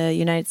 in the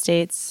United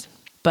States.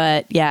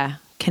 But yeah,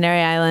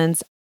 Canary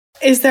Islands.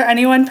 Is there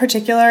anyone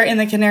particular in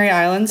the Canary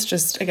Islands,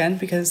 just again,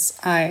 because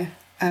I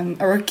am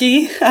a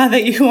rookie,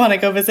 that you want to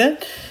go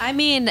visit? I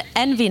mean,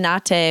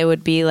 Envinate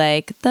would be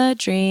like the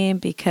dream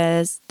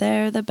because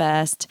they're the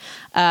best.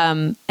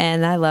 And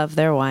I love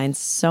their wines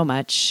so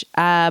much.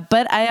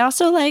 But I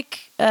also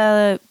like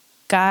a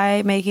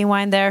guy making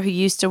wine there who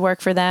used to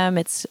work for them.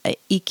 It's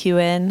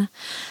EQN.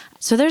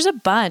 So there's a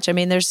bunch. I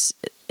mean, it's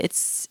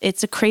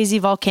a crazy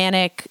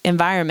volcanic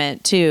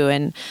environment too.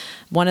 And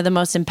one of the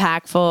most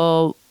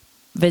impactful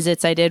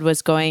visits I did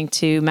was going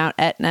to Mount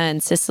Etna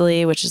in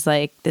Sicily, which is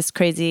like this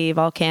crazy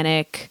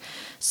volcanic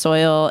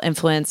soil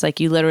influence. Like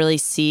you literally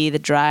see the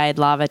dried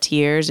lava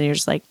tears and you're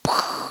just like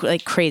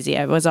crazy.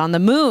 I was on the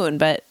moon,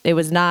 but it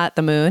was not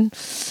the moon.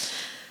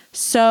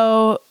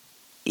 So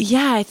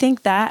yeah, I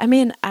think that, I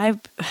mean,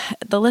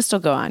 the list will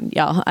go on,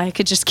 y'all. I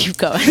could just keep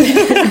going.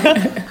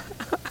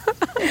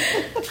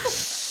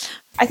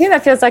 I think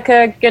that feels like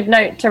a good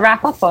note to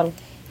wrap up on.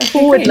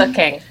 Forward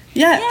looking.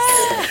 Yes.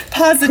 Yeah.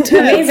 Positive.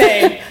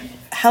 Amazing.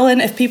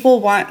 Helen, if people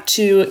want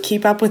to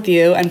keep up with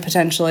you and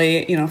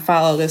potentially,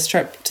 follow this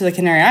trip to the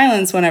Canary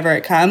Islands whenever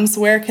it comes,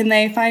 where can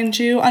they find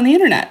you on the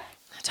internet?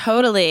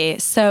 Totally.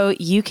 So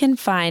you can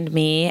find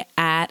me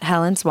at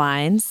Helen's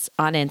Wines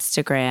on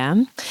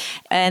Instagram.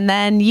 And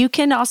then you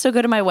can also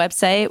go to my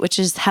website, which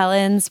is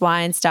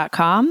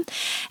helenswines.com.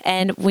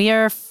 And we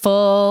are a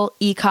full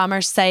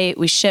e-commerce site.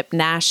 We ship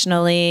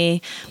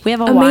nationally. We have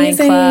a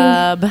Amazing.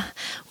 wine club.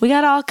 We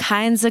got all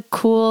kinds of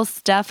cool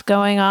stuff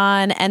going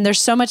on. And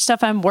there's so much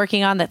stuff I'm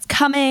working on that's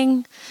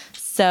coming.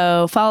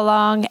 So follow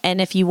along.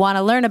 And if you want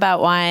to learn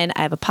about wine,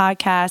 I have a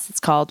podcast. It's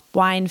called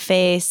Wine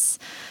Face.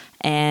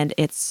 And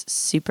it's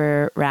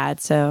super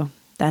rad. So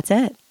that's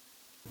it.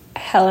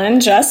 Helen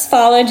just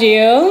followed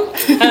you.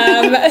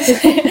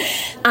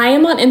 I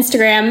am on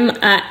Instagram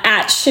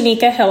at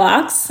Shanika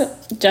Hillocks,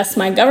 just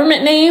my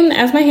government name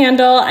as my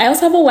handle. I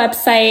also have a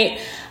website.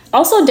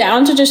 Also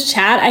down to just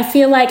chat. I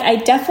feel like I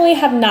definitely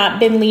have not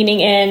been leaning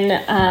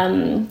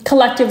in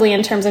collectively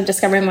in terms of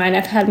discovering wine.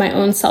 I've had my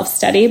own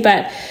self-study,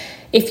 but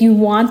if you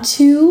want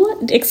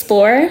to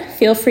explore,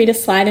 feel free to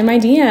slide in my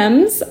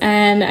DMs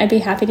and I'd be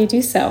happy to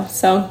do so.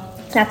 So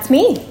that's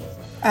me.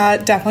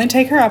 Definitely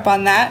take her up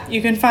on that.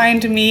 You can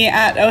find me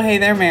at Oh Hey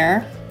There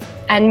Mare.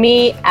 And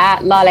me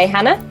at Lale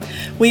Hannah.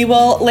 We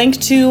will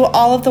link to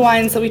all of the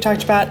wines that we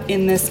talked about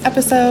in this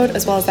episode,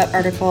 as well as that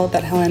article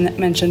that Helen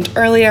mentioned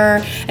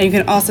earlier. And you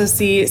can also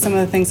see some of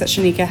the things that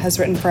Shanika has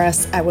written for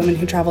us at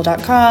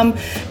womenwhotravel.com.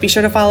 Be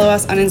sure to follow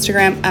us on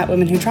Instagram at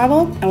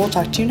womenwhotravel, and we'll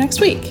talk to you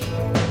next week.